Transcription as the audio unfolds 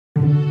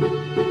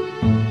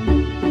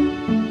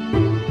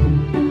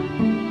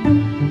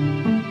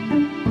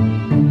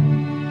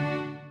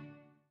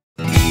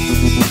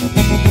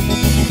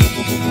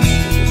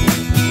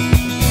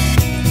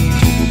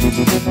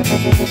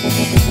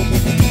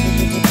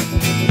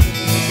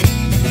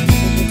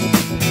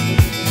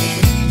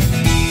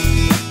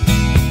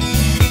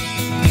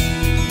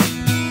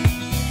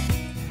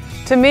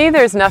To me,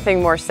 there's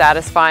nothing more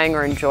satisfying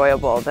or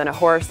enjoyable than a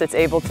horse that's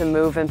able to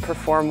move and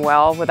perform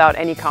well without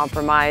any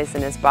compromise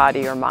in his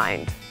body or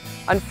mind.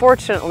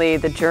 Unfortunately,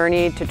 the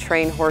journey to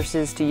train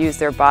horses to use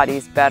their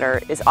bodies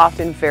better is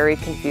often very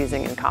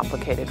confusing and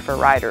complicated for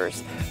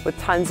riders, with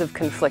tons of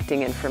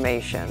conflicting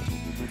information.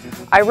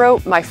 I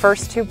wrote my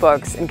first 2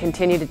 books and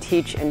continue to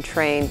teach and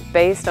train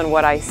based on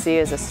what I see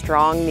as a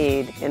strong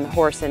need in the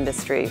horse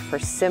industry for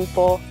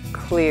simple,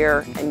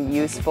 clear, and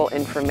useful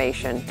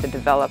information to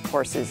develop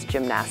horses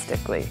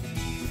gymnastically.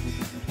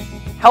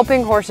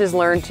 Helping horses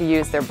learn to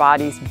use their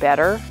bodies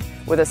better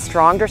with a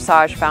strong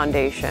dressage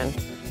foundation,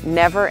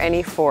 never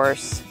any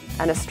force,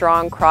 and a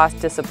strong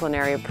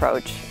cross-disciplinary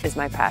approach is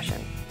my passion.